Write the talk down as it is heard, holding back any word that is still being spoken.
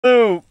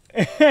Oh,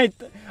 I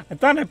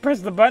thought I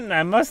pressed the button.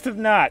 I must have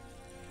not.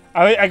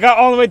 I got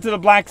all the way to the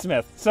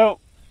blacksmith. So,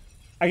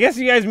 I guess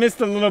you guys missed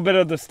a little bit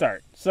of the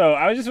start. So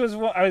I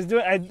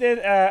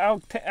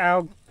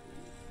I'll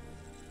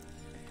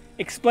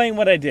explain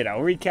what I did.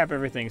 I'll recap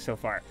everything so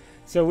far.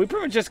 So we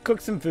pretty much just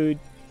cooked some food,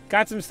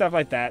 got some stuff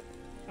like that.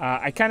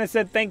 I kind of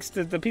said thanks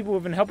to the people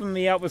who've been helping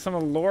me out with some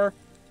of the lore.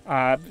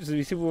 So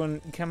these people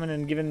have been coming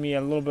and giving me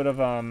a little bit of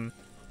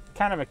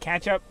kind of a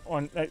catch up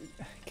on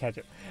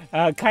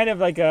kind of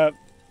like a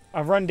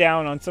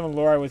rundown on some of the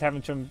lore I was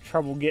having some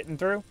trouble getting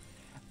through.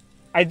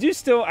 I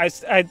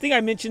think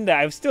I mentioned that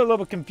I was still a little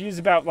bit confused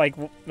about like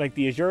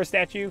the Azura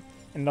statue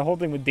and the whole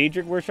thing with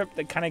Daedric worship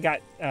that kind of got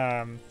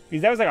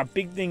because that was like a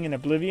big thing in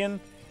Oblivion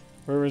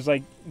where it was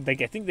like I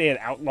think they had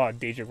outlawed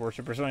Daedric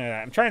worship or something like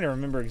that. I'm trying to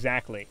remember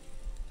exactly.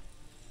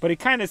 But it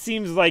kind of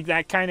seems like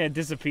that kind of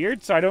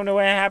disappeared, so I don't know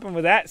what happened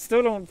with that.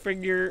 Still don't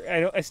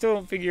figure I still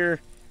don't figure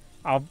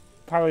I'll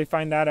probably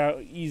find that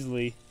out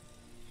easily.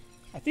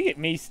 I think it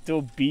may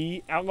still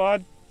be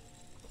outlawed.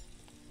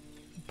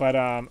 But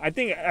I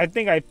think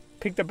I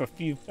picked up a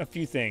few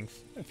things.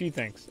 I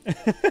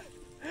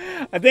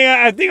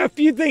think a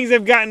few things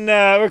have gotten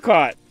were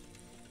caught.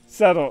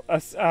 Settled.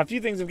 A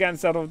few things have gotten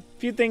settled. A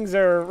few things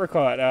were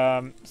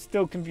caught.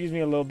 Still confuse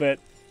me a little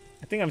bit.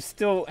 I think I'm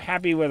still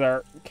happy with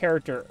our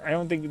character. I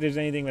don't think there's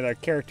anything with our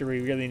character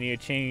we really need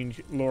to change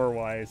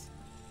lore-wise.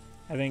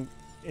 I think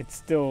it's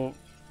still...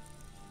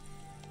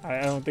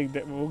 I don't think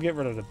that... We'll get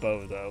rid of the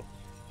bow, though.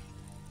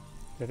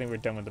 I think we're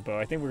done with the bow.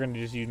 I think we're going to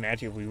just use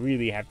magic if we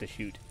really have to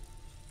shoot.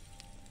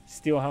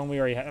 Steel helm, we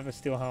already have a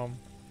steel helm.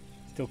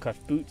 Steel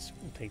cuff boots,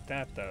 we'll take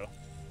that, though.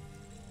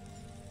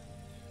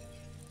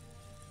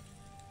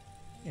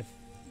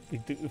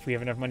 If we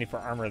have enough money for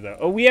armor, though.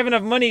 Oh, we have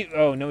enough money!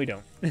 Oh, no, we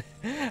don't. I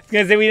was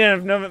going to say we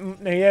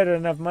had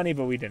enough money,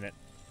 but we didn't.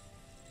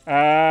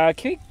 Can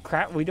we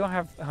crap? We don't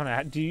have... Hold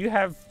on. Do you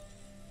have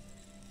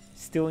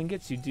steel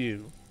ingots? You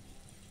do.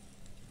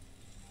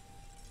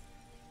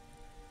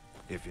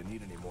 If you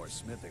need any more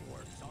smithing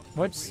work.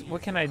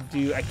 What can I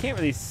do? I can't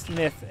really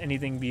smith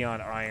anything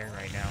beyond iron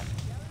right now.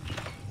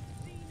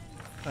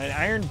 But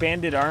iron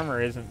banded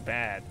armor isn't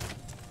bad.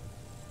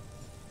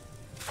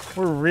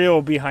 We're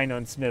real behind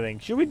on smithing.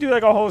 Should we do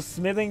like a whole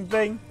smithing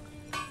thing?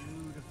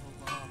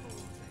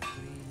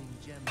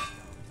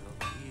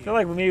 I feel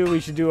like maybe we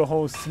should do a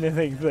whole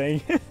smithing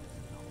thing.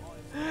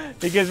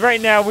 Because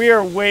right now we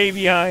are way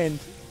behind.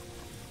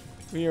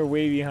 We are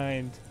way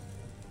behind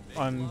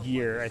on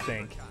gear, I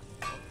think.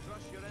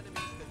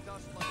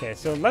 Okay,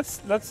 so let's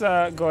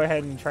go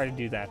ahead and try to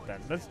do that then.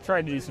 Let's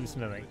try to do some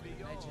smithing.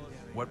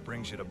 What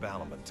brings you to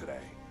Balliman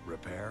today?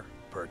 Repair?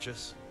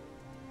 Purchase?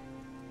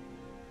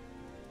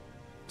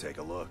 Take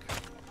a look.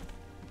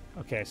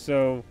 Okay,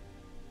 so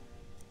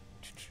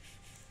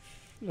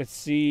let's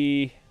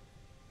see.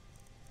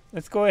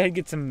 Let's go ahead and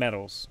get some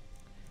metals.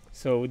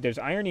 So there's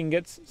iron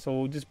ingots, so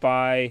we'll just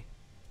buy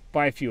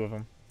a few of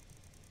them.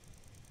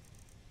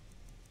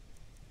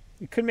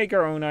 We could make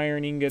our own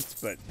iron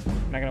ingots, but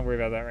I'm not gonna worry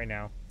about that right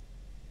now.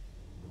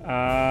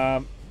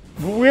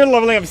 We're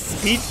leveling up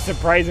speech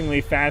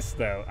surprisingly fast,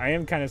 though. I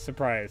am kind of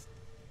surprised.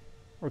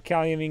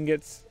 Orcalium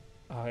ingots.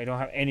 Oh, I don't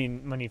have any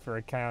money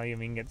for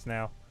Orcalium ingots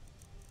now.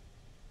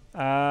 Do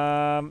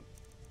I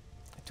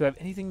have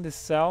anything to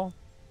sell?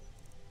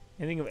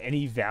 Anything of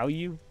any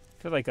value?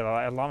 I feel like a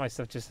lot of my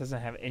stuff just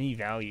doesn't have any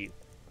value.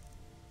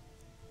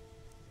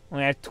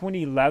 I have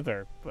 20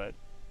 leather, but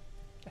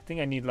I think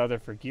I need leather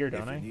for gear,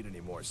 don't I? If you need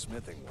any more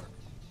smithing work,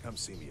 come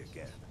see me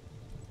again.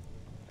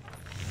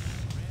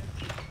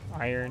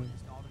 Iron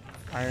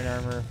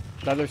armor,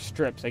 leather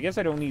strips. I guess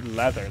I don't need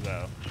leather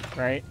though,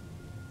 right?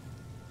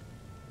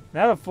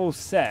 Now I have a full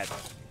set.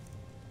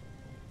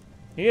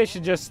 Maybe I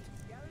should just...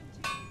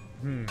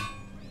 Maybe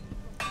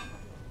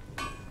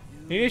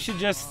I should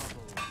just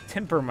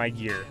temper my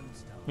gear.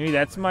 Maybe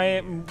that's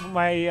my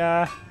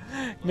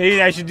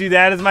maybe I should do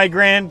that as my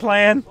grand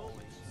plan.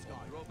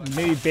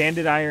 Maybe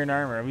banded iron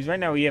armor. Because right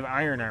now we have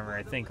iron armor,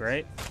 I think,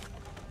 right?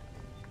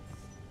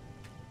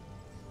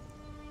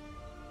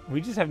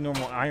 We just have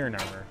normal iron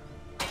armor.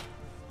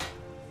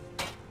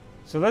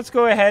 So let's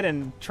go ahead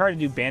and try to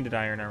do banded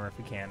iron armor if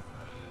we can.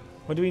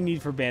 What do we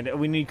need for banded? Oh,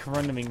 we need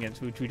corundum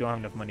ingots, which we don't have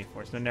enough money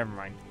for, so never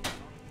mind.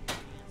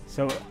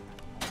 So,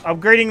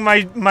 upgrading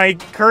my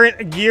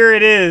current gear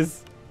it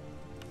is.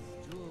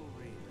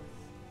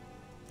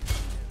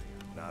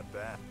 Not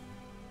bad.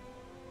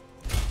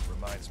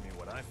 Reminds me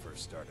when I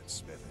first started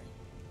smithing.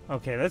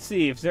 Okay, let's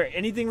see. If there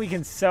anything we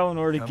can sell in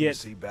order to get... To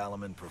see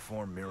Balliman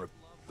perform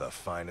the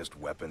finest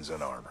weapons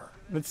and armor.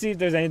 Let's see if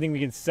there's anything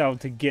we can sell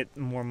to get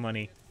more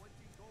money.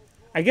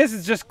 I guess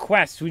it's just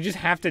quests. We just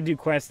have to do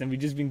quests, and we've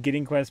just been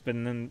getting quests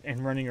and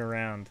running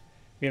around.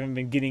 We haven't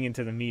been getting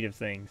into the meat of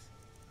things.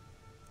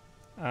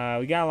 We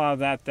got a lot of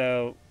that,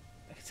 though.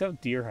 I could sell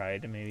deer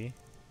hide, maybe.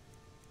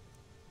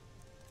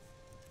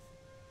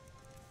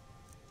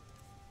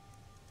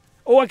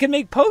 Oh, I can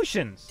make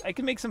potions! I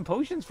can make some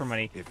potions for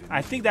money.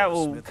 I think that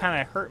will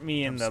kind of hurt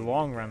me in the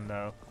long run,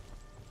 though.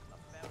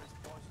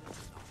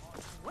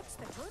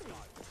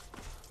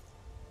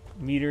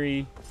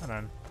 Meadery. Hold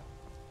on.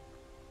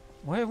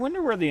 Well, I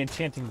wonder where the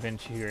enchanting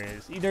bench here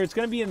is. Either it's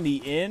going to be in the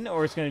inn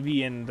or it's going to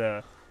be in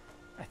the,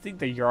 I think,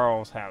 the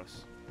Jarl's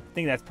house. I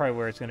think that's probably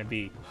where it's going to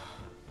be.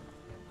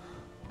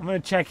 I'm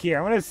going to check here.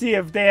 I'm going to see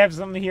if they have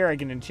something here I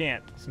can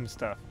enchant some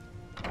stuff.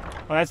 Oh,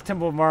 that's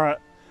Temple of Mara.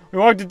 We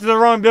walked into the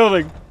wrong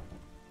building.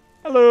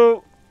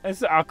 Hello.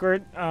 That's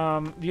awkward. Do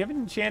you have an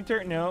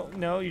enchanter? No,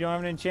 no, you don't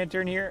have an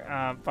enchanter in here?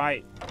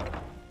 Fight.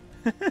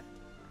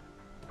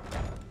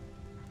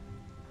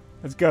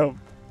 Let's go.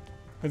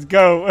 Let's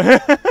go.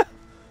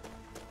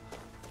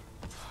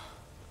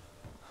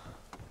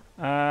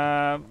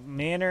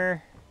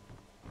 Manor.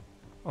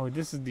 Oh,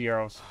 this is the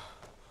Jarl's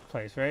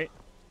place, right?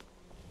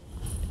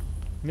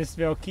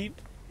 Mistvale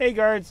Keep. Hey,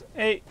 guards.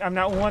 Hey, I'm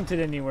not wanted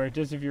anywhere,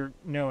 just if you're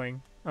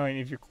knowing. Oh,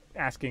 if you're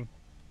asking.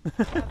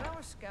 Have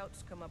our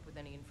scouts come up with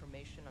any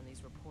information on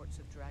these reports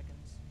of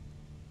dragons?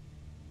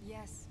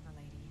 Yes, my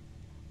lady.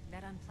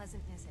 That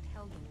unpleasantness at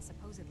Helgen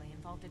supposedly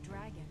involved a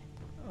dragon.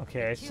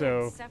 Okay, It killed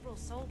so several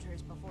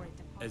soldiers before it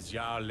departed. As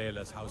Jarl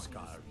Leila's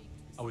houseguard,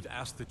 I would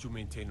ask that you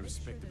maintain a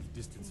respectable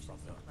distance from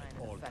them at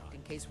all times.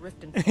 In case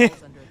Riften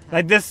falls under attack.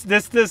 like this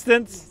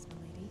distance.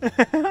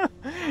 Yes, my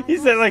lady. He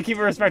said like keep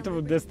a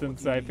respectable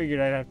distance, so I figured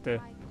I'd have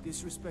to.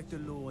 Disrespect the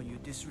law, you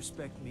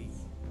disrespect me.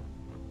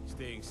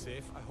 Staying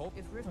safe, I hope.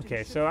 If Riften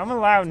Okay, should so I'm fall,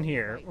 allowed in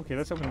here. Okay,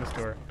 let's open this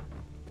door.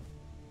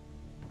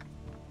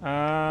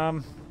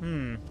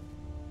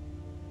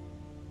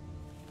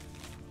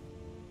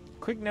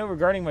 Quick note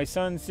regarding my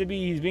son Sibby.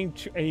 He's being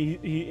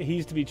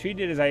he's to be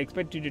treated as I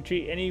expect you to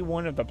treat any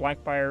one of the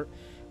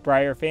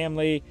Briar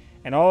family,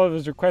 and all of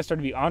his requests are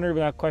to be honored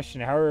without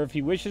question. However, if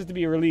he wishes to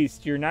be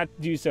released, you're not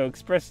to do so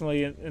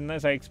expressly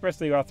unless I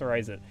expressly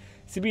authorize it.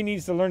 Sibby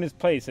needs to learn his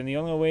place, and the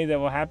only way that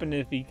will happen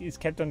is if he is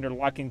kept under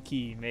lock and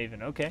key.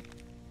 Maven, okay.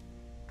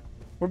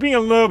 We're being a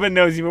little bit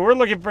nosy, but we're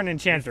looking for an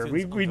enchanter.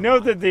 We know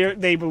that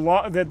they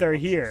belong, that they're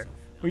here.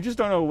 We just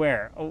don't know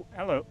where. Oh,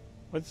 hello.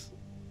 What's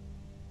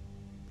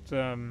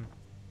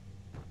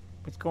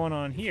going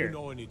on If here? you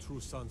know any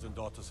true sons and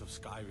daughters of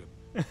Skyrim,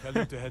 tell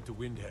them to head to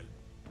Windhelm.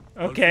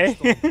 Okay.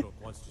 Stormcloak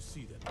wants to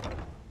see them.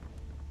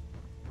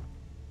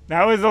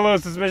 That was a little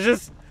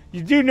suspicious.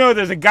 You do know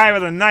there's a guy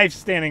with a knife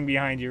standing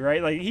behind you,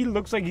 right? Like, he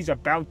looks like he's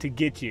about to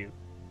get you.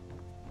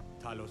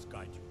 Talos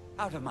guide you.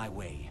 Out of my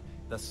way.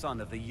 The son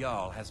of the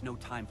Jarl has no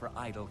time for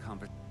idle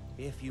conversation.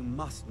 If you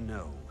must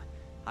know,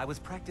 I was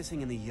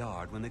practicing in the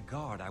yard when the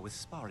guard I was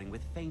sparring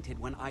with fainted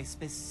when I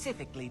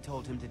specifically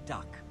told him to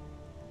duck.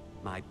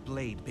 My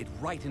blade bit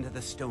right into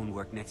the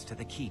stonework next to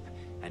the keep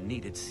and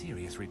needed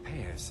serious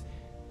repairs.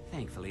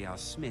 Thankfully, our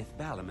smith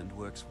Balamond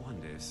works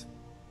wonders.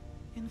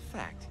 In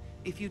fact,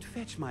 if you'd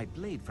fetch my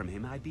blade from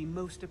him, I'd be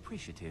most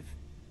appreciative.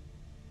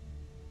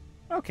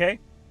 Okay.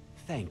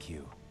 Thank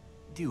you.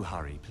 Do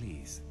hurry,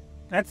 please.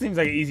 That seems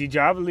like an easy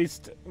job. At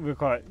least we'll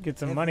call it, get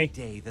some money.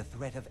 Every day, the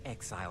threat of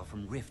exile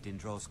from Riften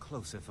draws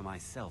closer for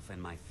myself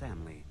and my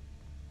family.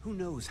 Who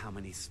knows how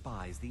many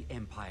spies the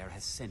Empire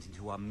has sent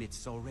into our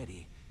midst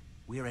already?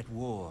 We're at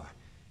war.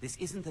 This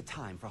isn't the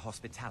time for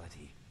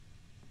hospitality.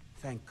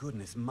 Thank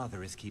goodness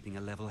Mother is keeping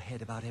a level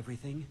head about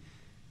everything.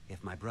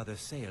 If my brother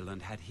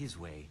Saerlund had his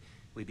way,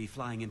 we'd be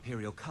flying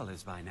Imperial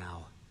colors by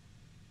now.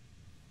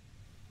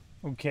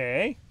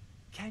 Okay.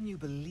 Can you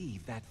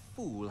believe that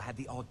fool had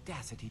the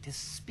audacity to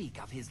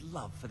speak of his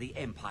love for the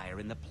Empire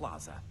in the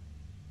plaza?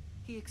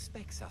 He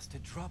expects us to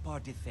drop our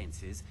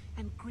defenses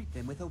and greet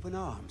them with open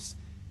arms,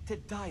 to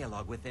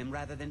dialogue with them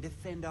rather than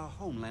defend our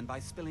homeland by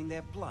spilling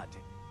their blood.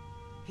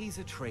 He's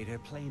a traitor,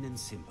 plain and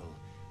simple.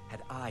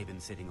 Had I been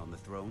sitting on the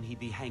throne, he'd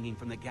be hanging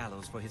from the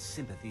gallows for his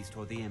sympathies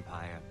toward the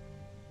Empire.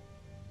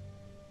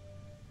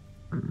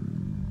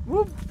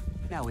 Whoop.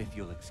 Now, if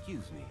you'll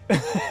excuse me.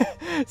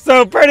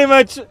 So pretty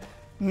much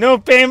no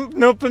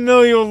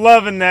familial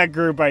love in that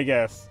group, I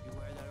guess. You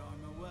wear that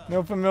armor well.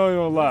 No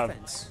familial love.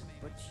 Offense,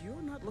 but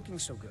you're not looking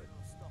so good.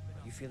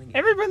 Are you feeling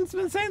Everyone's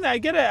been saying that. I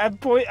get it.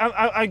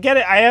 I get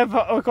it. I have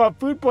what we call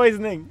food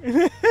poisoning.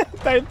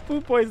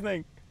 Food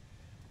poisoning.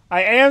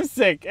 I am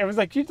sick. Everyone's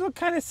like, you look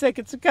kind of sick.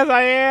 It's because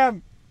I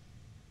am.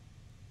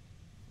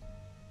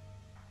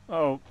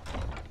 Oh,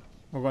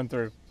 we're going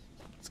through.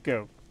 Let's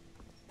go.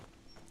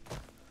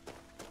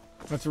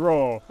 Let's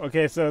roll.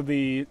 Okay, so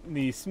the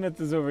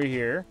smith is over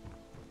here.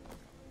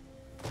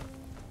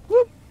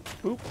 Whoop,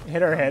 whoop,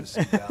 hit our head.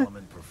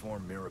 Balamond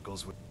perform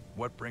miracles with.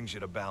 What brings you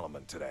to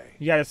Balamond today?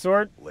 You got a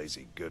sword?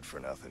 Lazy good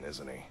for nothing,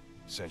 isn't he?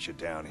 Sent you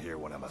down here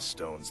when I'm a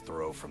stone's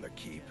throw from the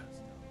keep.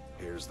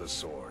 Here's the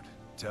sword.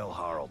 Tell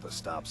Harald to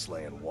stop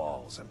slaying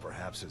walls, and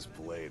perhaps his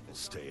blade will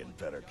stay in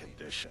better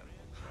condition.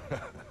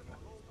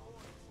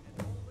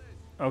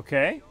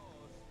 Okay.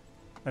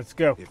 Let's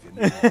go. If you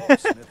need help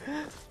smithing,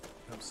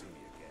 come see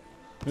me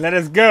again. Let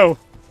us go.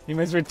 You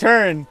must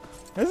return.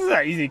 This is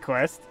our easy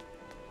quest.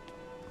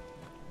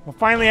 We'll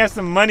finally have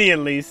some money at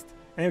least,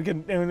 and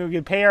we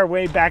can pay our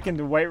way back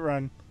into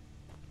Whiterun.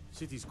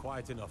 City's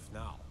quiet enough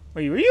now.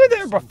 Wait, were you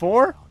there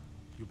before?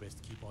 You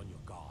best keep on your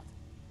guard.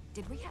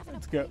 Did we have an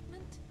Let's go.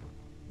 appointment?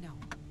 No.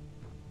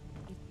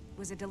 It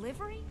was a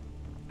delivery?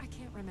 I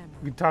can't can't remember.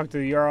 We can talk to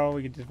the Jarl.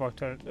 We can just walk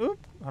to. Oop!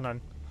 Hold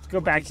on. Let's go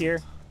back here.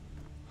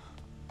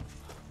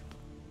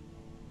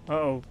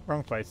 Uh-oh,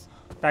 wrong place.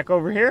 Back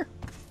over here.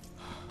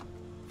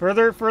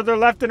 Further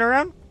left and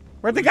around.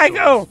 Where'd the guy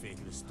go?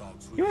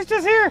 He was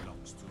just here.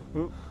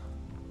 Oop.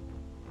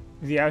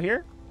 Is he out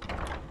here?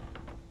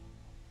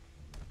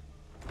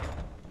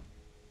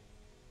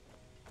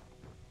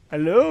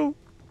 Hello?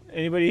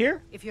 Anybody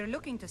here? If you're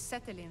looking to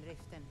settle in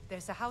Riften,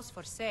 there's a house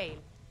for sale,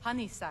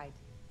 Honeyside.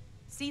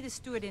 See the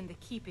steward in the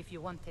keep if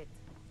you want it.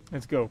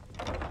 Let's go.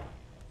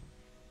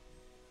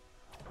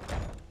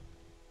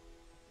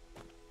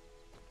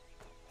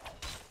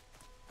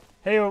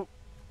 Hey-o.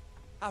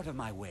 Out of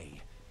my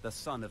way. The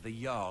son of the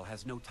Jarl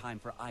has no time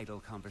for idle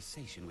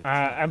conversation with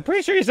I'm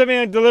pretty sure you sent me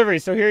a delivery,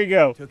 so here you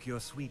go. Took your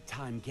sweet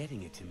time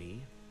getting it to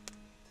me.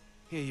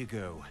 Here you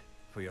go,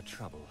 for your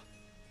trouble.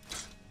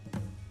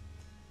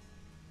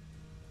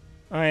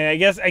 Alright, I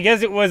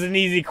guess it was an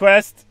easy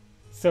quest.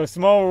 So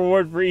small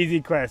reward for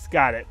easy quest.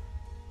 Got it.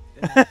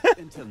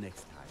 Until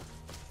next time.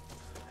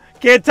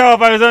 Can't tell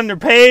if I was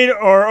underpaid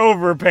or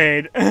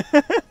overpaid.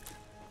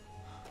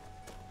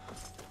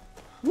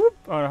 Whoop.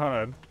 Oh, hold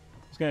on.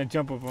 I was gonna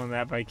jump up on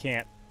that, but I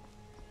can't.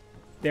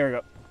 There we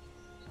go.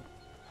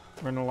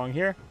 Run along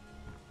here.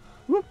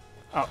 Whoop.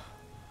 Oh.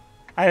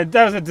 That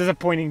was a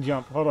disappointing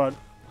jump. Hold on.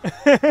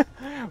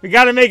 We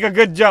gotta make a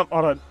good jump.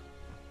 Hold on.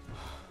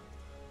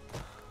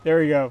 There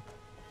we go.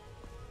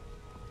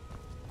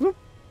 Whoop.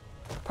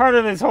 Part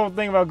of his whole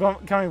thing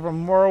about coming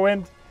from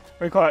Morrowind, what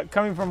do you call it?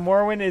 Coming from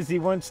Morrowind is he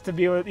wants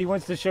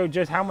to show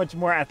just how much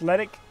more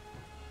athletic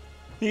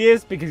he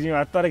is, because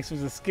athletics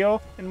was a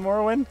skill in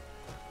Morrowind.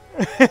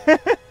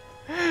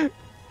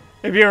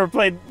 If you ever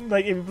played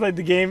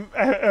the game,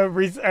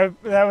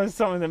 that was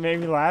something that made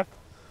me laugh.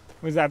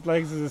 Was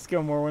athletics is a skill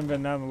in Morrowind, but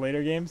not in the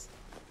later games.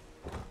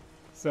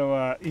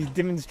 So he's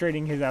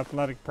demonstrating his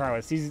athletic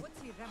prowess.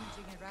 What's he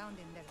rummaging around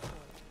in there for?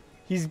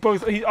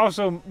 He's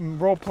also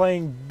role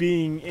playing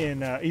being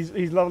in.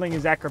 He's leveling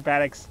his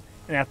acrobatics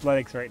and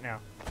athletics right now.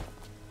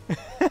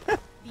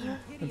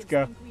 Let's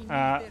go.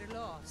 I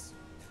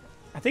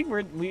think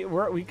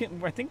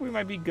I think we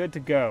might be good to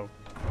go.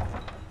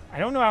 I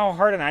don't know how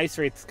hard an ice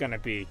raid's gonna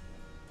be,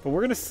 but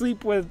we're gonna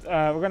sleep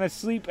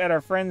at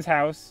our friend's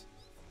house.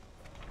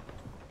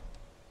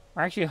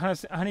 Or actually,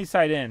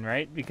 Honeyside Inn,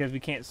 right? Because we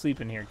can't sleep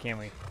in here, can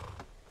we?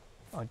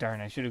 Oh darn!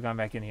 I should have gone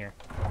back in here.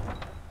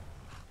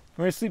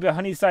 We're gonna sleep at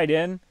Honeyside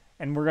Inn,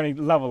 and we're gonna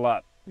level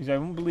up. Because I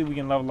don't believe we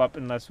can level up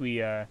unless we,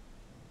 if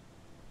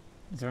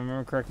I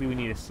remember correctly, we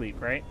need to sleep,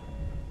 right?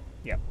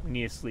 Yep, we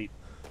need to sleep.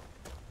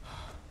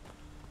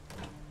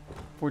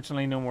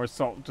 Fortunately, no more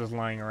salt just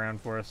lying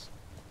around for us.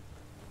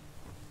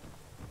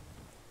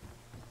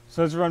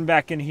 So let's run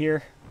back in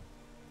here.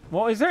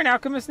 Well, is there an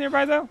alchemist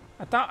nearby, though?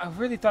 I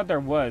really thought there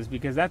was,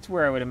 because that's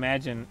where I would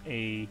imagine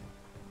a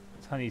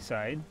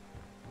Honeyside.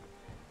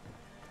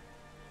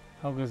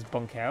 Helga's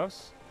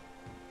bunkhouse.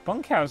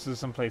 Bunkhouse is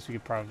someplace we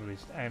could probably...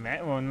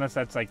 well, unless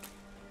that's like...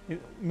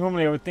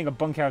 Normally, I would think a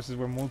bunkhouse is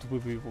where multiple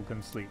people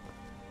can sleep.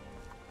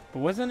 But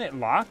wasn't it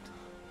locked?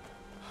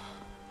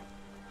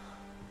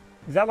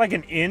 Is that like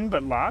an inn,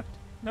 but locked?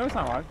 No, it's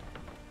not locked.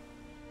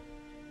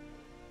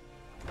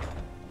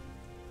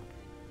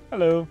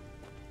 Hello.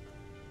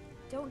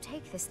 Don't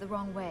take this the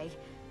wrong way,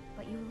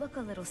 but you look a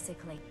little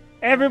sickly.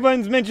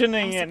 Everyone's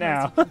mentioning it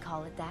now. You can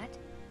call it that.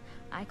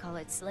 I call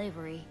it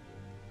slavery.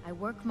 I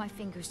work my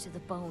fingers to the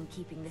bone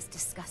keeping this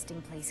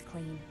disgusting place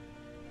clean.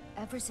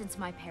 Ever since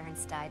my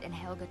parents died and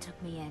Helga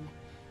took me in,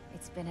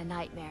 it's been a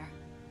nightmare.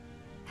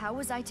 How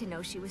was I to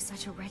know she was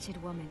such a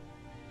wretched woman?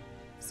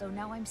 So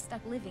now I'm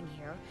stuck living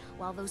here,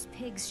 while those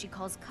pigs she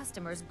calls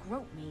customers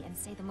grope me and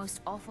say the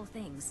most awful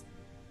things.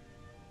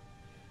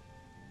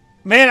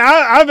 Man,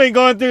 I've been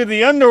going through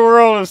the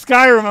underworld of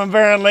Skyrim,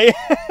 apparently.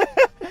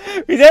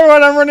 Because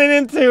everyone I'm running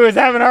into is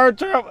having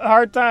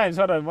hard times.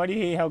 Hold on, why do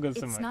you hate Helga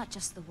so much? It's not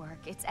just the work,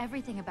 it's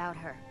everything about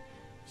her.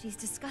 She's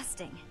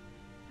disgusting.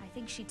 I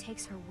think she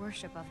takes her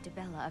worship of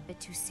Dibella a bit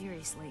too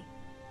seriously.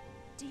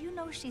 Do you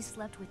know she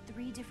slept with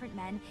 3 different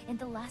men in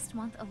the last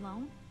month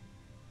alone?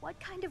 What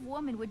kind of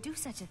woman would do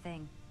such a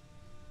thing?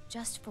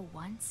 Just for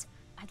once,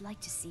 I'd like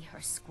to see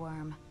her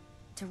squirm.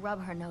 To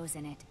rub her nose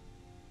in it.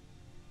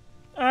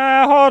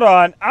 Hold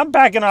on. I'm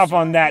backing off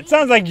on that.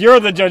 Sounds like you're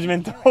the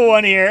judgmental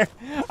one here.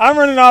 I'm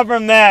running off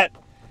from that.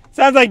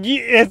 Sounds like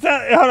you.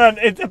 Hold on.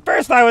 At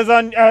first I was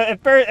on.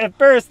 At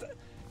first,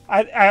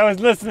 I was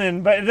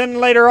listening, but then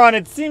later on,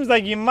 it seems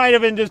like you might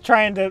have been just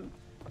trying to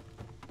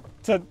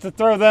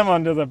throw them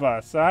under the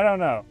bus. So I don't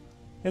know.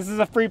 This is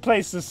a free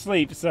place to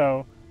sleep,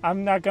 so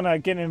I'm not gonna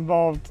get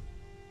involved.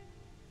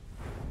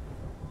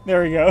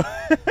 There we go.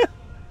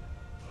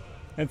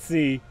 Let's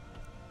see.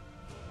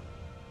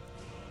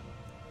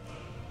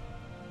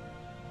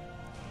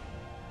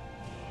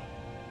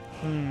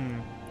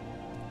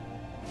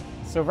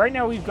 So right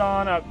now we've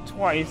gone up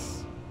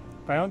twice,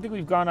 but I don't think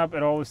we've gone up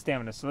at all with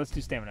stamina, so let's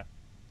do stamina.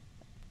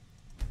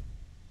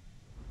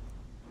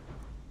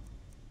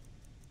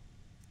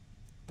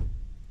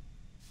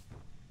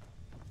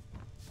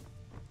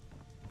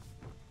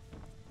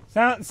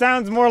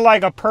 Sounds more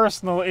like a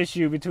personal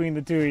issue between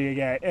the two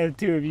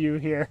of you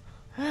here.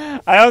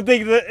 I don't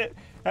think that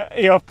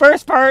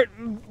first part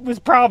was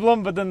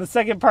problem, but then the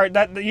second part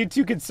that you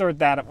two could sort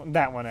that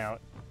one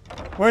out.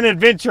 We're an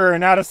adventurer,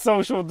 not a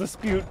social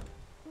dispute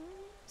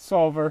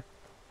solver.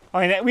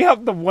 I mean, we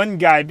helped the one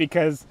guy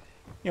because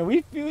he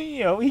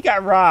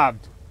got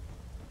robbed.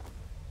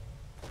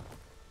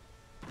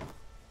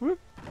 Whoop.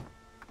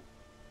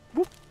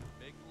 Whoop.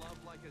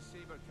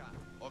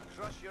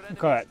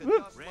 Cut.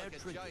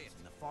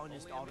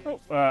 Oh,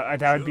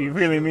 that would be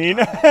really mean.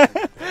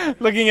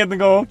 Looking at the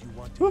goal.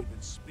 Whoop.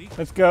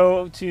 Let's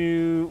go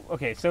to...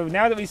 Okay, so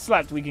now that we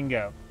slept, we can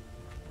go.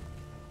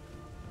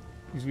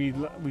 Because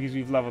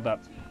we've leveled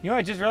up. You know,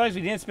 I just realized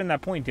we didn't spend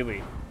that point, did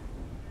we?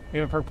 We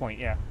have a perk point,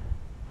 yeah.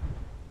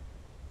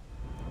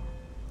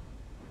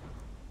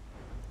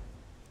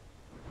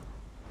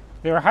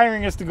 They were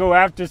hiring us to go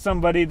after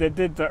somebody that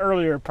did the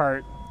earlier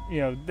part.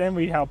 Then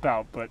we'd help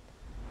out, but...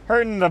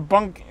 Hurting the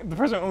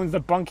person who owns the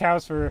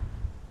bunkhouse for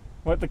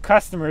what the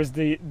customers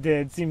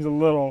did seems a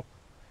little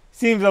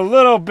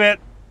bit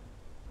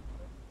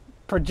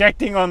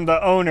projecting on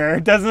the owner,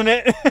 doesn't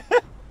it?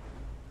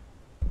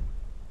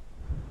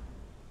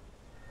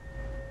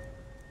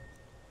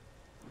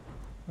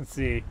 Let's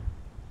see.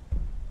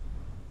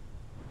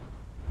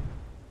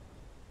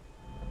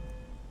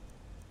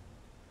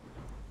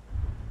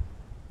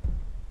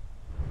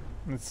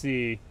 Let's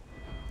see.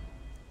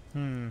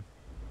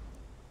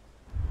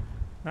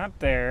 Not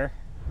there.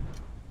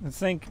 Let's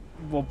think.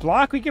 We'll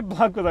block. We can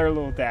block with our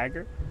little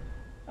dagger.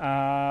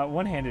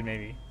 One-handed,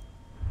 maybe.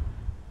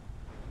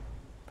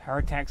 Power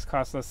attacks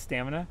cost less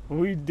stamina. Were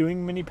we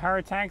doing many power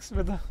attacks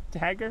with a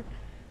dagger?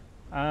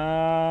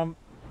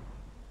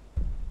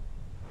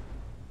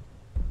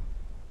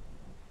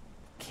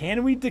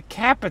 Can we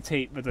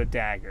decapitate with a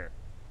dagger?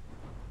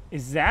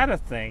 Is that a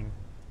thing?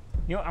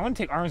 I want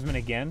to take armsman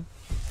again.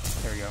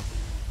 There we go.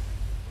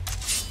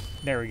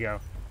 There we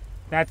go.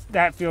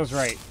 That feels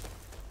right.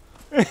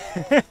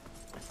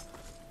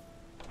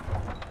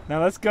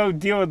 Now let's go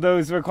deal with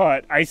those, we'll call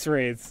it ice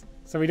raids,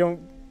 so we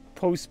don't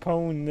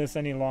postpone this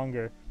any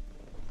longer.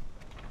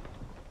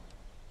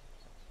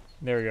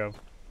 There we go.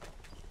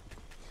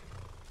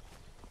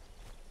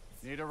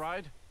 Need a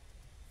ride?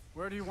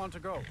 Where do you want to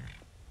go?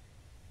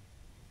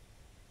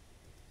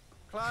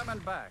 Climb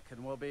and back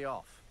and we'll be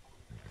off.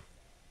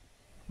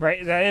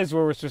 Right, that is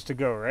where we're supposed to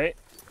go, right?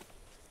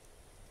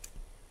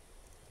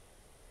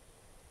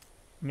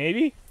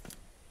 Maybe?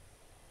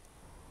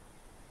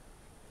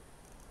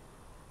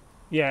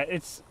 Yeah,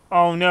 it's...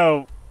 Oh,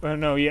 no. Oh,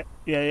 no, yeah,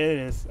 it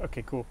is.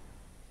 Okay, cool.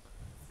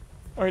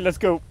 Alright, let's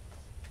go.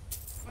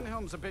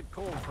 Windhelm's a bit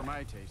cold for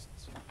my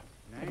tastes.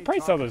 I'll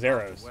probably sell those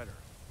arrows. You're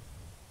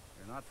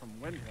not from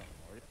Windhelm,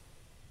 are you?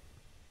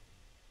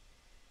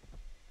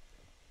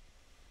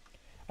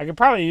 I could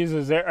probably use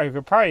those. I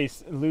could probably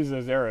lose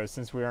those arrows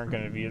since we aren't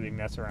going to really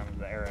mess around with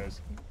the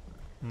arrows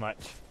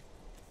much.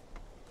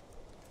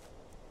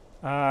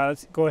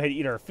 Let's go ahead and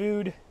eat our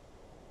food.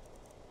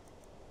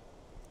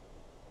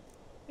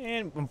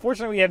 And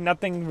unfortunately, we have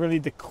nothing really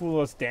to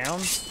cool us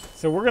down,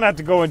 so we're gonna have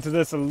to go into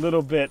this a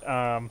little bit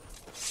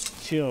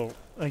chilly.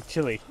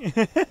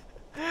 We're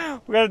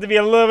gonna have to be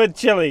a little bit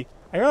chilly.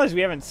 I realize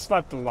we haven't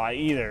slept a lot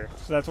either,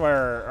 so that's why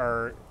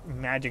our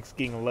magic's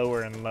getting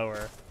lower and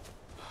lower.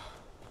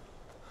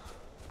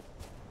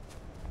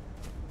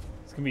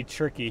 It's gonna be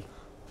tricky.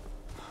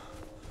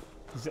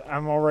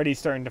 I'm already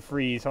starting to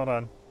freeze. Hold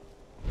on.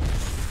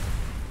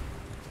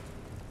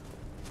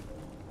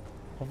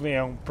 Hopefully I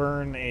don't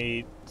burn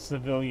a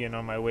civilian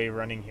on my way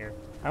running here.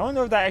 I don't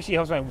know if that actually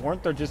helps my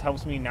warmth or just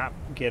helps me not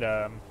get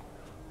Oh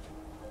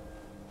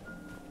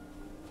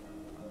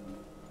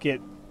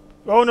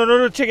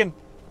no, chicken!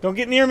 Don't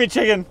get near me,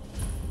 chicken!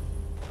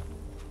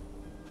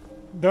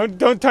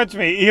 Don't touch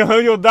me.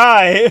 You'll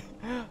die.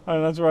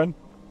 Alright, let's run.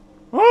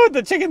 Oh,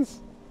 the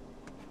chickens!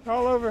 They're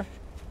all over.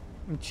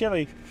 I'm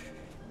chilly.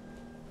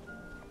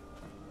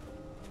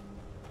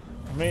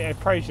 I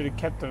probably should have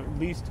kept at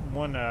least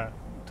one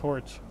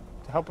torch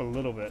to help a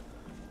little bit.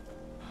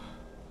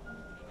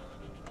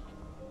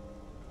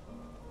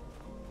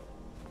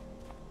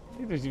 I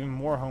think there's even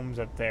more homes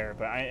up there,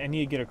 but I need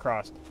to get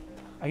across.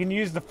 I can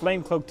use the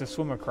flame cloak to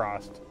swim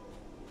across.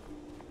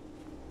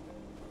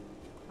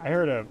 I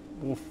heard a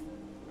wolf.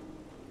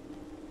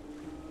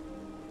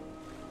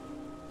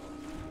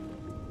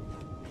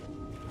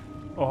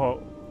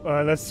 Oh,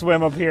 let's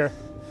swim up here.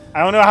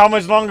 I don't know how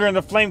much longer in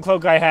the flame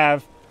cloak I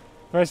have.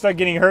 If I start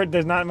getting hurt,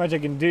 there's not much I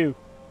can do.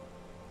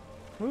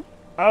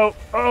 Oh,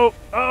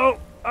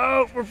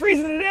 we're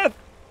freezing to death.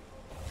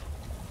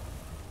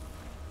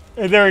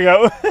 There we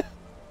go.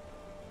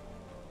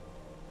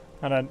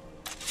 Hold on.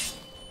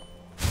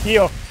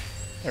 Heal.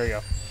 There we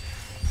go.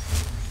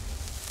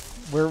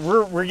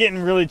 We're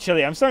getting really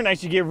chilly. I'm starting to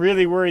actually get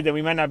really worried that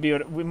we might not be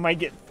able to, we might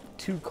get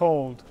too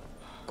cold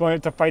going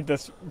to fight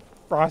this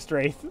frost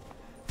wraith.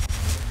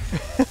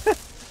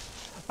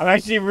 I'm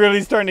actually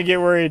really starting to get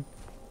worried.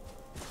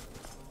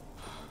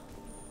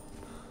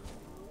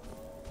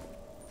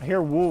 I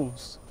hear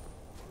wolves.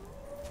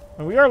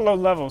 And we are low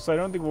level, so I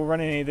don't think we'll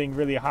run anything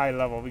really high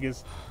level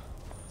because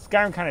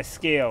Skyrim kind of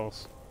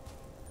scales.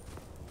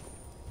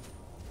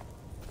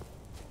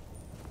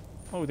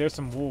 Oh, there's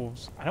some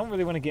wolves. I don't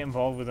really want to get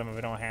involved with them if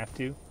I don't have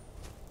to.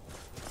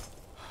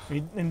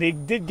 And they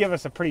did give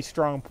us a pretty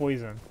strong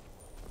poison.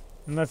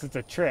 Unless it's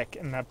a trick,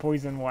 and that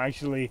poison will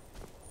actually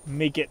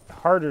make it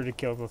harder to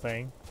kill the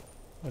thing.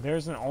 Oh,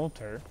 there's an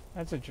altar.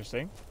 That's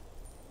interesting.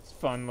 It's a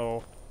fun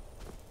little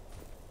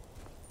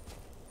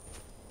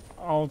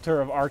altar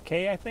of RK,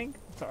 I think.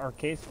 It's an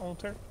RK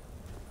altar.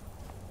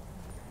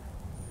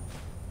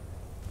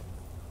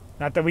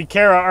 Not that we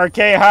care about RK,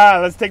 ha!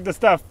 Let's take the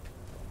stuff.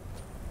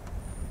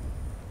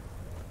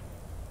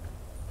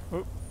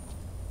 Oop.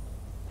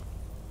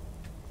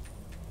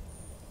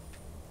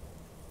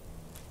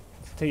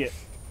 Let's take it.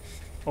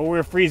 Oh,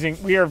 we're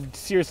freezing. We are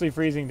seriously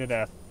freezing to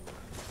death.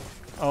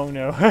 Oh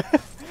no.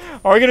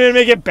 Are we gonna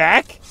make it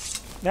back?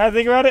 Now I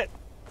think about it.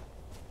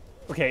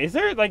 Okay, is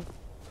there like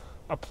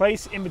a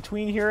place in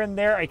between here and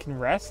there I can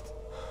rest?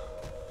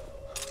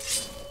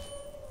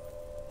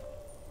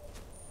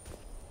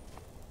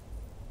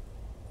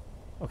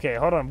 Okay,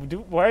 hold on.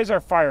 Why is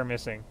our fire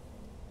missing?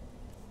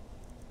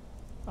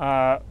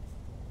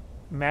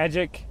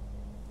 Magic,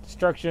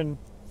 destruction,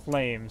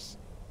 flames.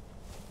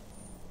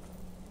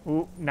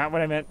 Ooh, not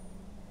what I meant.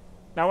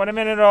 Not what I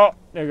meant at all.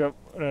 There you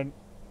go.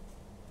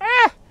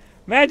 Ah!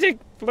 Magic,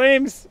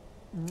 flames,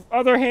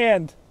 other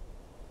hand.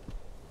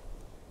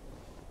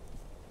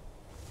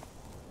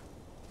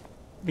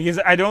 Because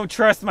I don't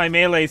trust my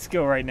melee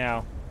skill right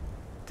now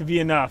to be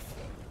enough.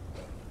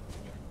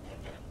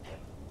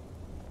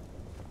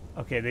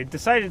 Okay, they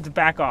decided to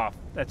back off.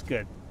 That's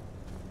good.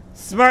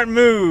 Smart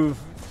move.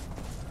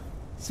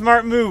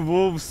 Smart move,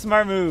 wolves.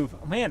 Smart move.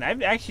 Oh, man, I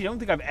actually don't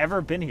think I've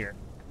ever been here.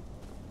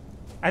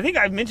 I think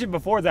I've mentioned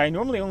before that I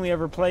normally only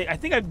ever play... I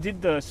think I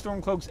did the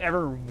Stormcloaks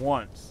ever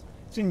once.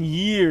 It's been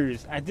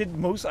years. I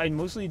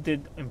mostly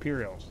did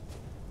Imperials.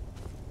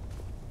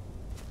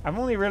 I've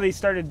only really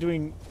started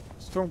doing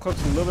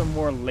Stormcloaks a little bit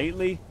more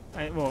lately.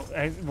 Well,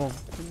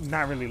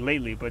 not really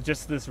lately, but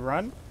just this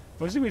run.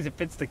 Mostly because it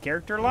fits the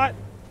character a lot.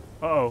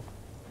 Uh-oh.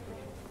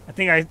 I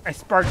think I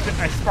sparked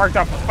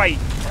off a fight.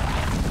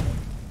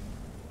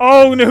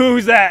 Oh no,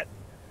 who's that?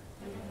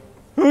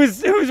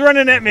 Who's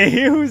running at me?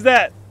 Who's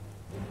that?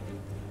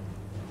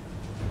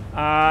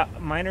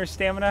 Minor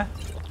stamina.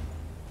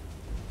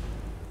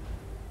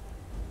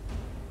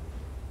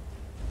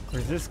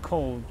 Resist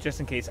cold, just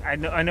in case. I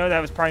know that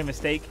was probably a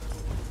mistake.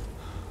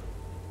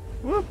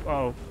 Whoop!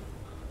 Oh.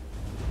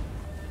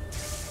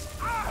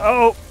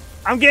 Oh!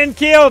 I'm getting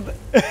killed!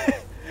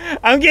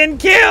 I'm getting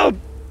killed!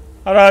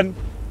 Hold on.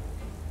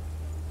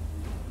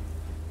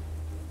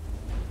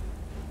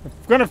 I'm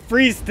gonna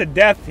freeze to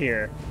death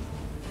here.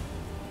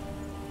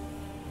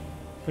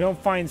 If we don't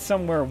find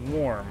somewhere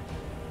warm.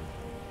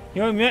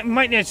 You know, we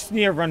might just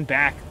need to run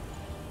back.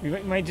 We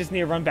might just need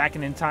to run back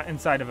and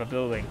inside of a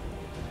building.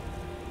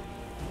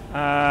 We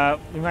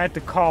might have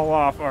to call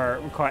off our,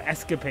 we'll call it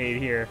escapade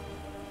here.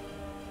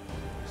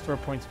 Restore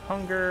points of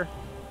hunger.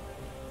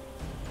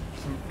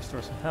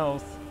 Restore some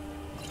health.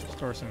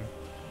 Restore some...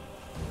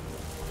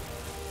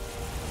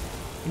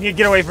 We need to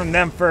get away from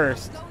them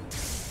first.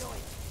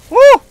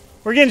 Woo!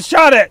 We're getting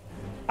shot at!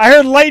 I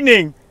heard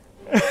lightning!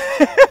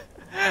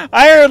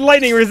 I heard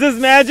lightning! Resist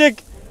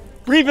magic!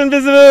 Brief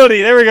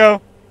invisibility! There we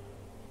go!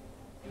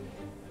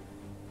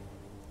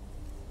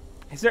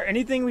 Is there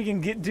anything we can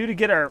do to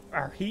get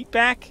our heat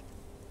back?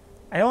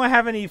 I don't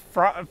have any...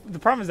 The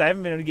problem is I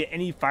haven't been able to get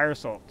any fire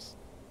salts.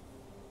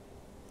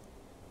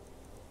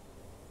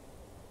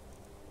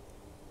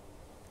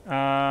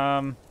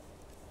 I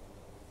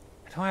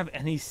don't have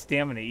any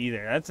stamina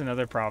either. That's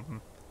another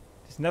problem.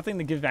 There's nothing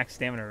that gives back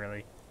stamina,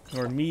 really.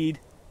 Or mead.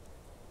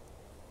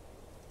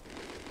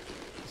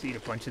 Let's eat a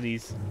bunch of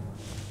these.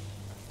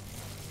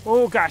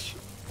 Oh, gosh.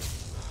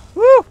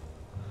 Woo!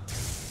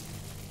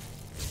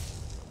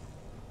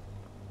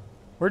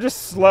 We're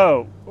just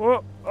slow.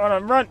 Oh, hold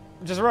on. Run.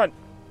 Just run.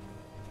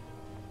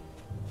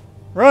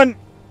 Run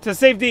to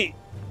safety.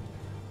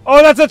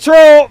 Oh, that's a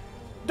troll.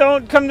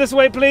 Don't come this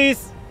way,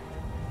 please.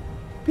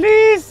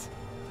 Please.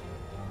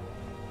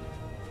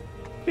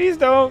 Please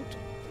don't.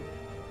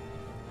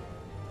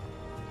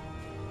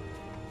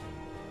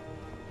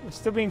 We're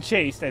still being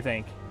chased, I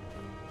think.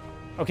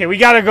 Okay, we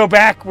gotta go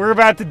back. We're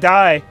about to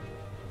die.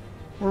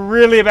 We're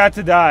really about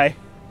to die.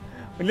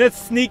 Let's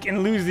sneak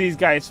and lose these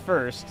guys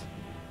first.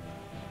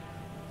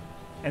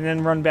 And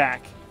then run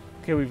back.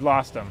 Okay, we've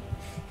lost them.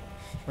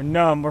 We're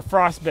numb. We're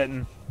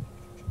frostbitten.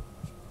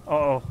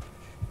 Uh-oh.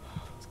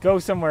 Let's go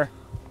somewhere.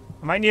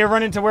 I might need to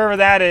run into wherever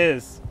that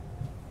is.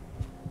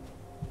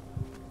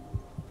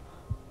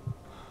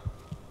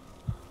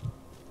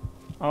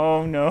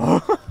 Oh,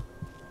 no.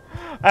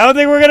 I don't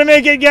think we're going to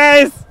make it,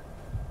 guys.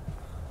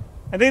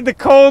 I think the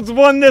colds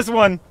won this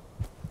one.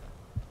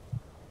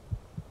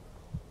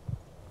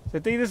 So I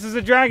think this is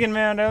a dragon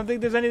mound. I don't think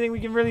there's anything we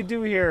can really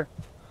do here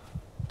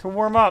to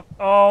warm up.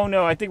 Oh,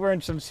 no. I think we're in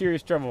some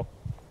serious trouble.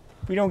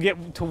 If we don't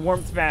get to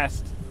warmth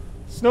fast.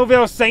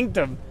 Snowveil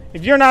Sanctum.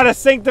 If you're not a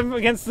sanctum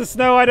against the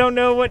snow, I don't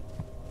know what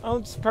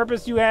ounce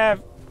purpose you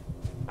have.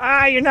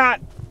 Ah, you're not.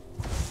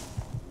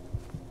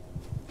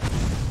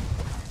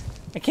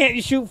 Can't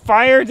you shoot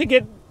fire to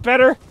get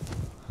better?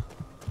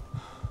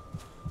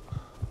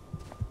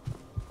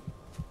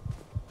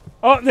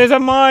 Oh, there's a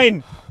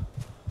mine.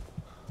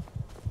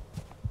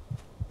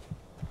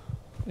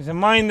 There's a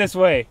mine this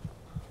way.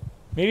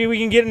 Maybe we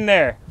can get in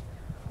there.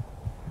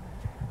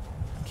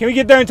 Can we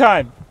get there in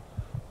time?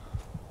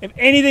 If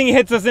anything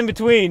hits us in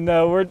between,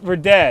 though, we're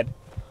dead.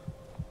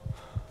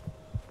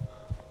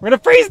 We're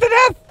gonna freeze to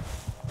death!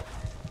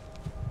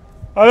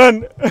 Hold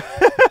on.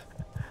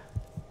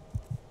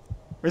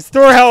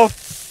 Restore health.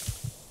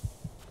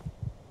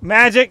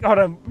 Magic. Hold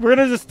on. We're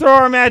gonna just throw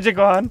our magic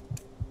on.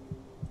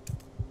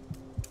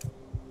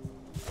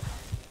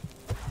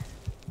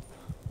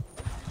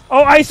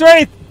 Oh, Ice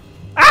Wraith!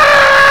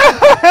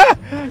 Ah!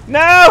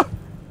 No!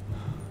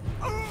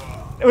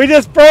 We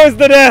just froze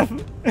to death.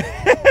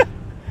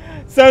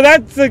 So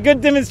that's a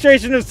good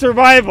demonstration of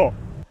survival.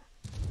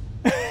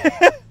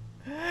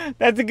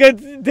 That's a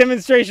good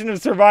demonstration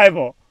of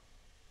survival.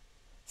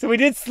 So we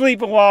did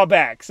sleep a while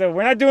back. So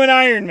we're not doing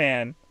Iron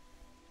Man.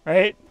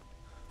 Right?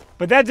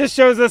 But that just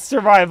shows us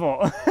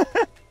survival.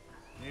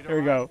 Here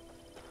we go.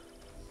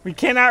 We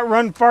cannot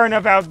run far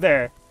enough out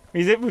there.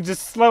 Because it will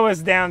just slow us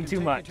down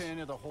too much.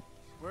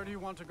 Where do you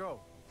want to go?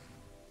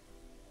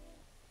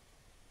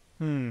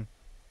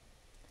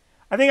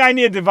 I think I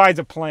need to devise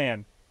a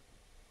plan.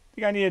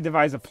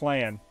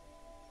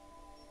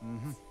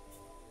 Mm-hmm.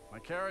 My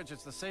carriage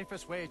is the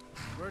safest way.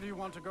 Where do you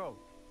want to go?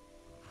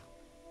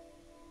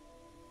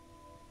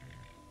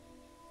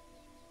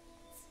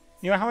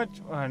 You know how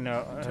much? Oh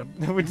no,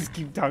 we just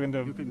keep talking to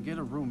him. You can get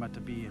a room at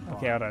the Bee and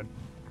Okay, hold on.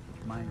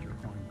 Mind your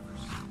coin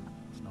purse.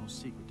 It's no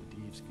secret the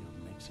Thieves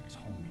Guild makes its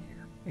home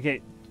here.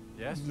 Okay.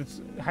 Yes. Let's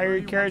hire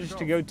a carriage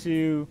to go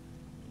to.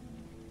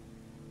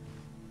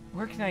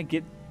 Where can I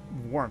get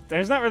warmth?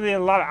 There's not really a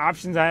lot of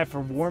options I have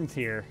for warmth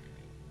here.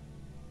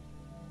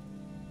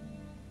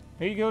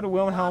 Maybe go to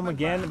Wilhelm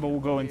again, but we'll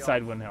go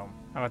inside Wilhelm.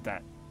 How about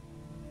that?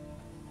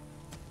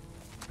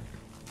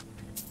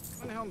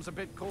 Wilhelm's a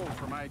bit cold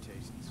for my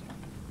tastes.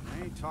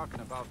 I ain't talking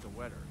about the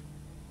weather.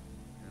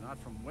 You're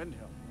not from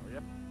Windhelm, are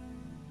you?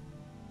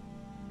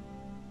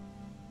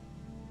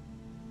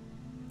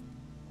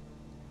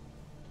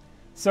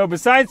 So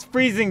besides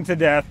freezing to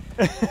death,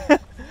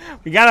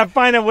 we gotta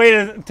find a way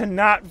to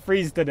not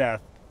freeze to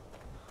death.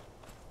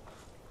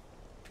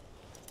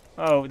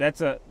 Oh,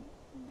 that's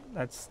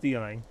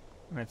stealing.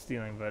 Not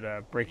stealing,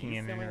 but breaking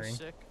and entering.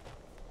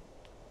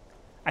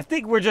 I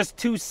think we're just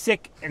too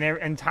sick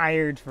and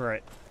tired for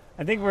it.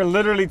 I think we're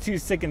literally too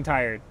sick and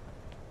tired.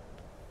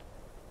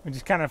 Which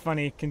is kind of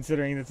funny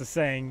considering it's a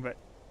saying, but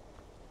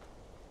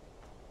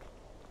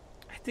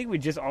I think we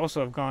just also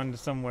have gone to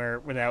somewhere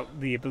without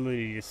the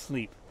ability to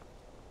sleep.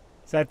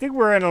 So I think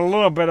we're in a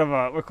little bit of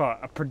a, we call it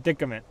a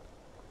predicament.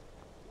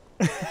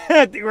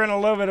 I think we're in a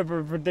little bit of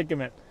a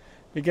predicament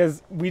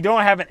because we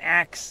don't have an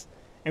axe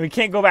and we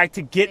can't go back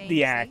to get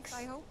the axe.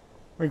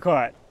 We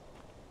call it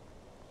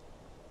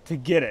to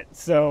get it.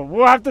 So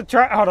we'll have to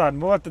try. Hold on,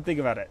 we'll have to think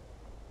about it.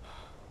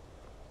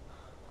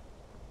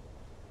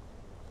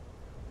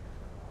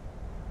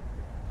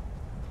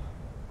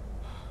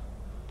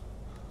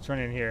 Let's run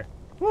in here.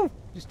 Woo!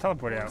 Just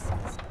teleport out.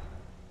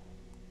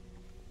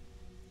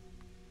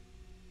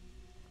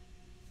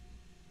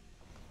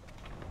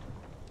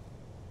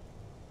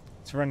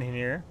 Let's run in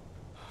here.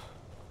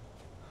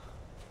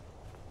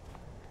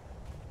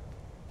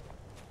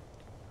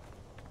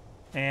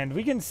 And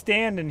we can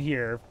stand in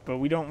here, but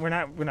we're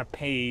not gonna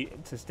pay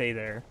to stay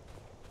there.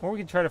 Or we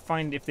can try to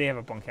find if they have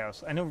a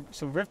bunkhouse. I know,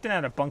 so Riften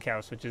had a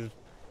bunkhouse, which is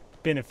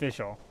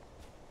beneficial.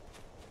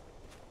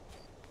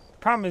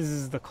 Problem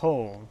is the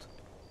cold.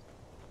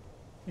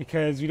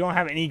 Because we don't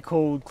have any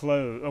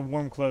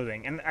warm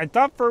clothing. And I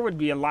thought fur would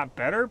be a lot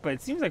better, but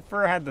it seems like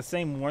fur had the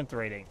same warmth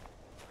rating.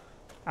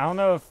 I don't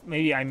know if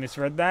maybe I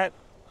misread that.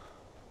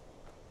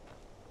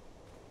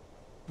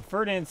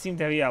 Fur didn't seem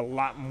to be a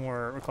lot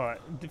more,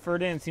 fur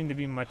didn't seem to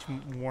be much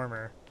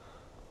warmer.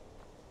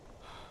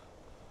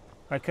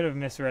 I could have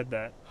misread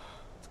that.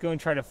 Let's go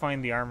and try to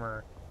find the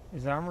armor.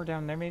 Is the armor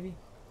down there maybe?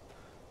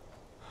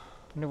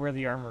 I wonder where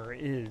the armor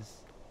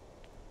is.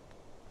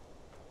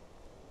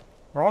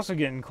 We're also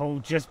getting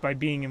cold just by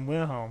being in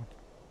Wilhelm.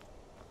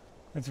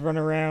 Let's run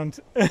around.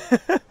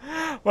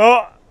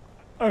 Well,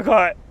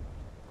 okay.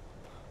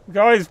 We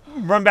can always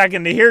run back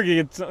into here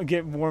to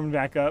get warmed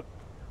back up.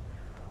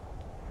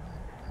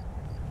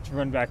 Let's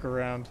run back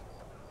around.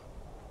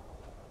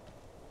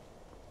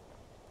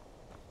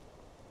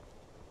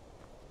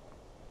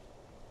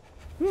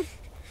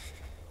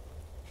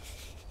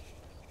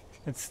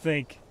 Let's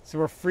think. So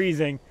we're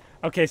freezing.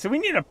 Okay, so we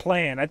need a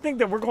plan. I think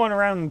that we're going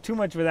around too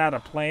much without a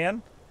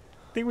plan.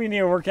 I think we need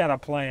to work out a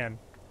plan.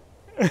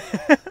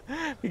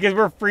 Because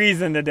we're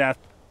freezing to death.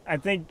 I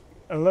think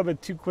a little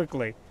bit too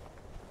quickly.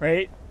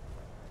 Right?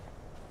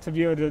 To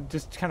be able to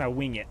just kind of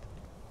wing it.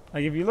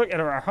 Like if you look at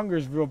our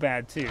hunger's real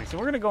bad too. So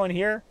we're going to go in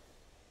here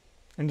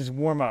and just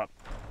warm up.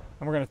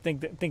 And we're going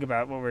to think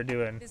about what we're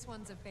doing. This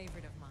one's a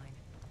favorite of mine.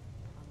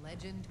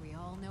 Legend we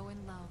all know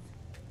and love.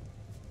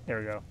 There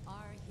we go.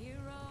 Our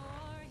hero,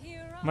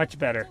 Much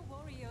better. the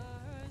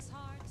warrior's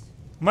heart.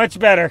 Much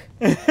better.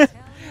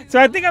 So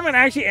I think I'm gonna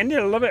actually end it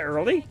a little bit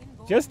early,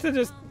 just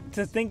to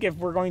think if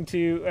we're going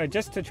to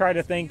just to try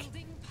to think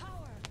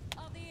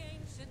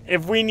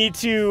if we need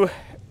to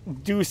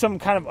do some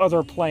kind of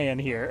other plan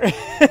here.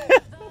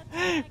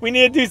 We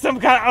need to do some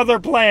kind of other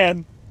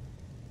plan.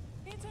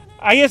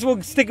 I guess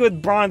we'll stick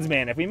with Bronze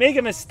Man. If we make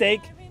a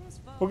mistake,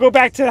 we'll go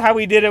back to how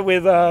we did it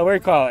with what do we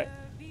call it?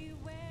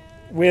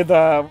 With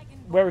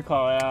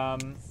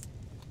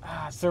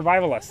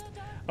Survivalist.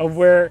 Of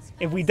where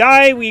if we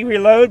die, we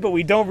reload, but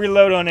we don't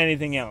reload on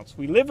anything else.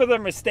 We live with our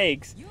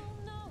mistakes,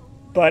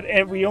 but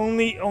we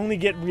only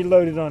get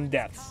reloaded on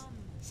deaths.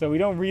 So we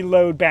don't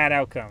reload bad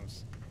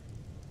outcomes.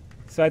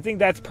 So I think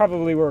that's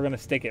probably where we're going to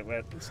stick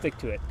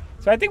to it.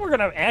 So I think we're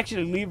going to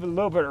actually leave a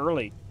little bit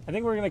early. I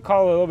think we're going to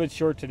call it a little bit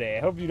short today.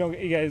 I hope you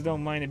guys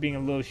don't mind it being a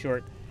little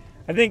short.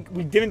 I think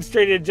we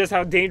demonstrated just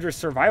how dangerous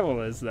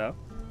survival is, though,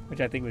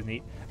 which I think was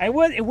neat. It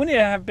wouldn't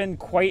have been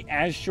quite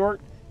as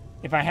short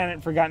if I hadn't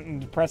forgotten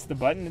to press the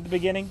button at the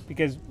beginning,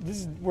 because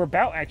we're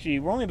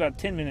only about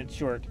 10 minutes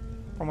short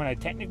from when I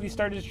technically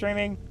started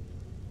streaming,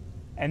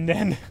 and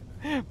then,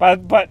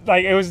 but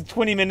like it was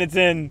 20 minutes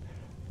in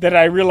that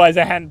I realized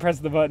I hadn't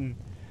pressed the button.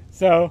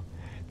 So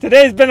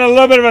today's been a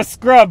little bit of a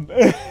scrub,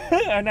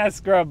 not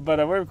scrub, but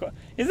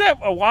is that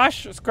a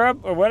wash, scrub,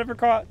 or whatever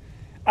call it?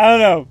 I don't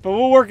know, but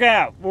we'll work it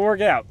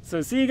out.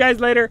 So see you guys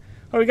later.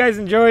 Hope you guys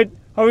enjoyed.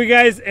 Hope you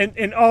guys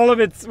in all of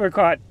its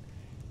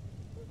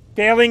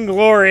failing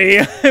glory,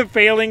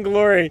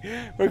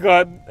 we're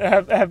going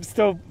to have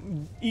still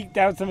eked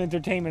out some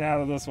entertainment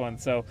out of this one.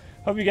 So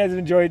hope you guys have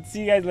enjoyed. See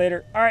you guys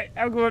later. All right,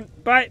 have a good one.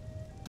 Bye.